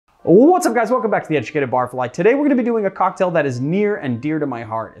What's up, guys? Welcome back to the Educated Barfly. Today we're going to be doing a cocktail that is near and dear to my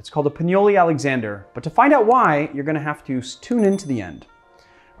heart. It's called a Pignoli Alexander, but to find out why, you're going to have to tune in to the end.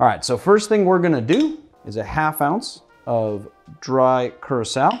 All right, so first thing we're going to do is a 1/2 ounce of dry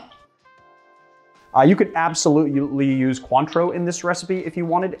curacao. You could absolutely use Cointreau in this recipe if you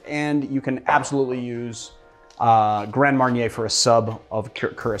wanted, and you can absolutely use Grand Marnier for a sub of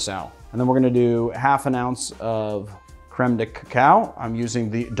curacao. And then we're going to do 1/2 ounce of creme de cacao. I'm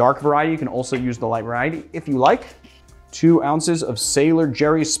using the dark variety. You can also use the light variety if you like. 2 ounces of Sailor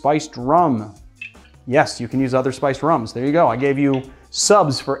Jerry spiced rum. Yes, you can use other spiced rums. There you go. I gave you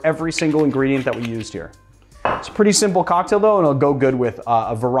subs for every single ingredient that we used here. It's a pretty simple cocktail though, and it'll go good with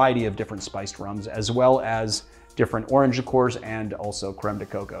a variety of different spiced rums, as well as different orange liqueurs and also creme de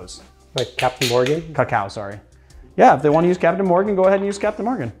cocos. Like Captain Morgan? Cacao, sorry. Yeah, if they want to use Captain Morgan, go ahead and use Captain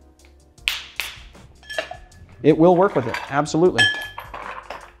Morgan. It will work with it, absolutely.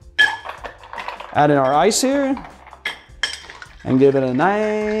 Add in our ice here and give it a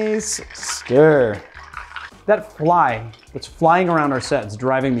nice stir. That fly that's flying around our set is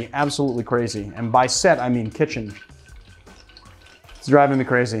driving me absolutely crazy. And by set, I mean kitchen. It's driving me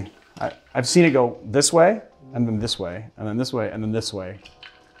crazy. I've seen it go this way, and then this way, and then this way, and then this way,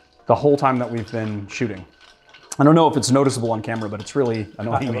 the whole time that we've been shooting. I don't know if it's noticeable on camera, but it's really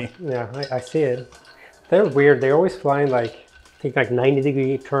annoying me. Yeah, I see it. They're weird. They're always flying like, I think like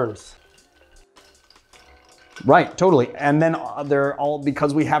 90-degree turns. Right, totally. And then they're all,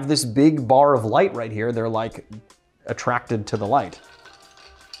 because we have this big bar of light right here, they're like attracted to the light.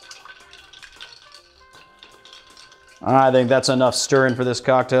 I think that's enough stirring for this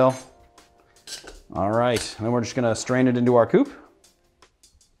cocktail. All right, and then we're just gonna strain it into our coupe.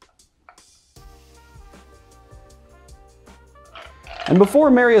 And before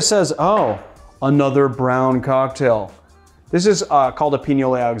Maria says, oh, another brown cocktail. This is called a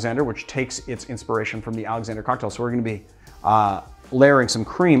Pignoli Alexander, which takes its inspiration from the Alexander cocktail. So we're gonna be layering some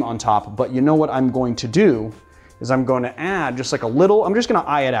cream on top, but you know what I'm going to do is I'm going to add just like a little, I'm just gonna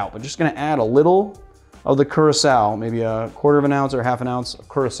eye it out, but just gonna add a little of the curacao, maybe a 1/4 ounce or 1/2 ounce of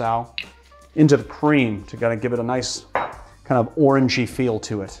curacao into the cream to kind of give it a nice kind of orangey feel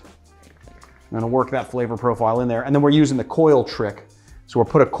to it. I'm gonna work that flavor profile in there. And then we're using the coil trick. So we'll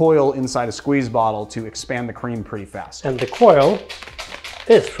put a coil inside a squeeze bottle to expand the cream pretty fast. And the coil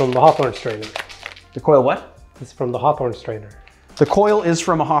is from the Hawthorne strainer. The coil what? It's from the Hawthorne strainer. The coil is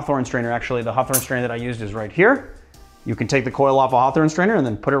from a Hawthorne strainer. Actually, the Hawthorne strainer that I used is right here. You can take the coil off a Hawthorne strainer and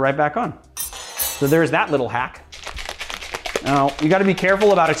then put it right back on. So there's that little hack. Now, you gotta be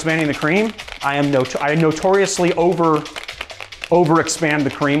careful about expanding the cream. I notoriously over expand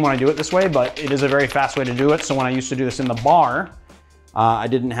the cream when I do it this way, but it is a very fast way to do it. So when I used to do this in the bar, I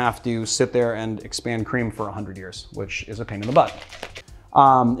didn't have to sit there and expand cream for 100 years, which is a pain in the butt.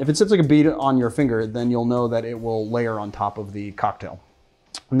 If it sits like a bead on your finger, then you'll know that it will layer on top of the cocktail.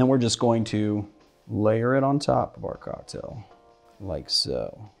 And then we're just going to layer it on top of our cocktail, like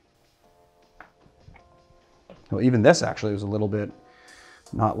so. Well, even this actually was a little bit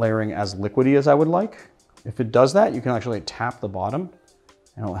not layering as liquidy as I would like. If it does that, you can actually tap the bottom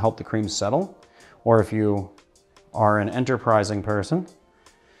and it'll help the cream settle. Or if you are an enterprising person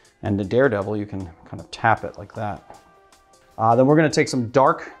and a daredevil, you can kind of tap it like that. Then we're gonna take some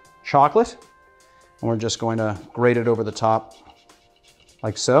dark chocolate and we're just going to grate it over the top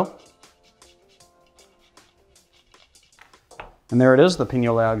like so. And there it is, the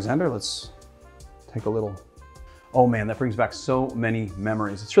Pignoli Alexander. Let's take a little. Oh man, that brings back so many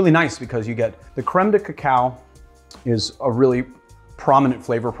memories. It's really nice because you get the creme de cacao is a really prominent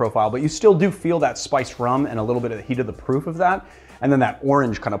flavor profile, but you still do feel that spiced rum and a little bit of the heat of the proof of that. And then that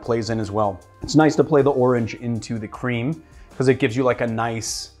orange kind of plays in as well. It's nice to play the orange into the cream because it gives you like a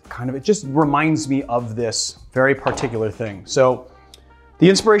nice kind of, it just reminds me of this very particular thing. So the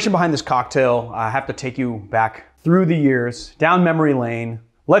inspiration behind this cocktail, I have to take you back through the years, down memory lane.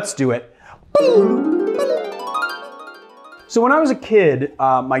 Let's do it. So when I was a kid,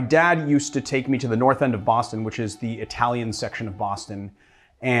 my dad used to take me to the north end of Boston, which is the Italian section of Boston,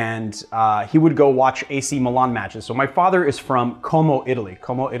 and he would go watch AC Milan matches. So my father is from Como, Italy.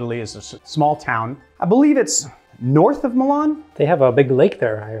 Como, Italy is a small town. I believe it's north of Milan. They have a big lake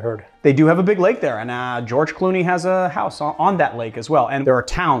there, I heard. They do have a big lake there, and George Clooney has a house on that lake as well. And there are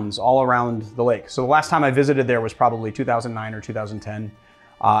towns all around the lake. So the last time I visited there was probably 2009 or 2010.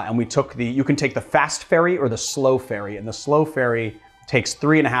 And we took you can take the fast ferry or the slow ferry, and the slow ferry takes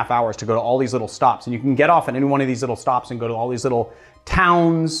 3.5 hours to go to all these little stops. And you can get off at any one of these little stops and go to all these little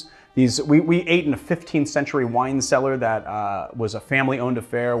towns. We ate in a 15th century wine cellar that was a family-owned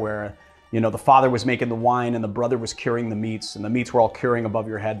affair where You know, the father was making the wine and the brother was curing the meats, and the meats were all curing above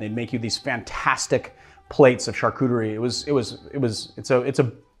your head. They'd make you these fantastic plates of charcuterie. It's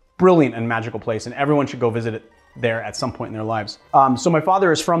a brilliant and magical place, and everyone should go visit it there at some point in their lives. So my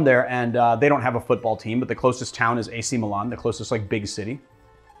father is from there, and they don't have a football team, but the closest town is AC Milan, the closest like big city.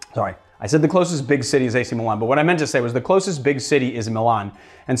 Sorry, I said the closest big city is AC Milan, but what I meant to say was the closest big city is Milan,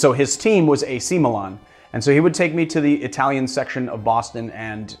 and so his team was AC Milan. And so he would take me to the Italian section of Boston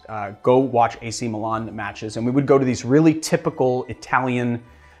and go watch AC Milan matches. And we would go to these really typical Italian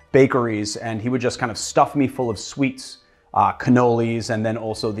bakeries, and he would just kind of stuff me full of sweets, cannolis, and then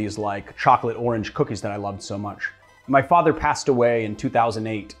also these like chocolate orange cookies that I loved so much. My father passed away in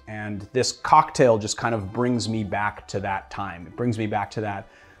 2008, and this cocktail just kind of brings me back to that time. It brings me back to that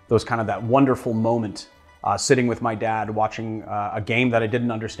wonderful moment sitting with my dad watching a game that I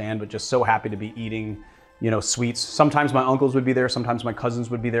didn't understand, but just so happy to be eating, you know, sweets. Sometimes my uncles would be there, sometimes my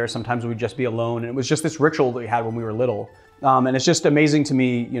cousins would be there, sometimes we'd just be alone. And it was just this ritual that we had when we were little. And it's just amazing to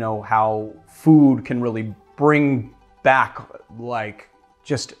me, you know, how food can really bring back like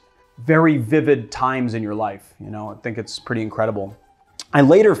just very vivid times in your life. You know, I think it's pretty incredible. I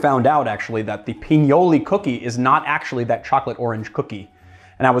later found out actually that the Pignoli cookie is not actually that chocolate orange cookie.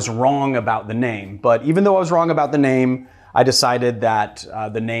 And I was wrong about the name. But even though I was wrong about the name, I decided that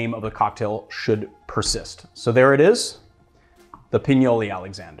the name of the cocktail should persist. So there it is, the Pignoli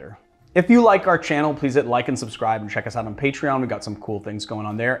Alexander. If you like our channel, please hit like and subscribe and check us out on Patreon. We've got some cool things going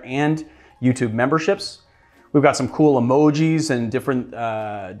on there, and YouTube memberships. We've got some cool emojis and different,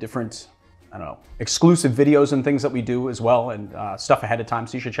 I don't know, exclusive videos and things that we do as well, and stuff ahead of time,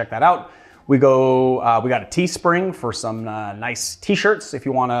 so you should check that out. We got a Teespring for some nice t-shirts if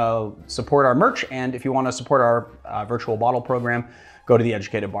you want to support our merch, and if you want to support our virtual bottle program, go to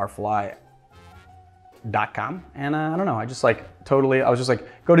theeducatedbarfly.com. And I don't know, I was just like, go to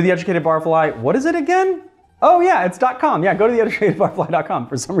The Educated Barfly. What is it again? Oh yeah, it's .com. Yeah, go to theeducatedbarfly.com.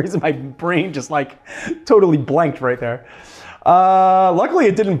 For some reason, my brain just like totally blanked right there. Luckily,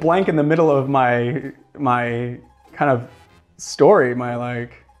 it didn't blank in the middle of my kind of story, my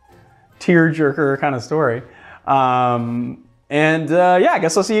like tearjerker kind of story. Yeah, I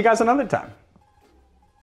guess I'll see you guys another time.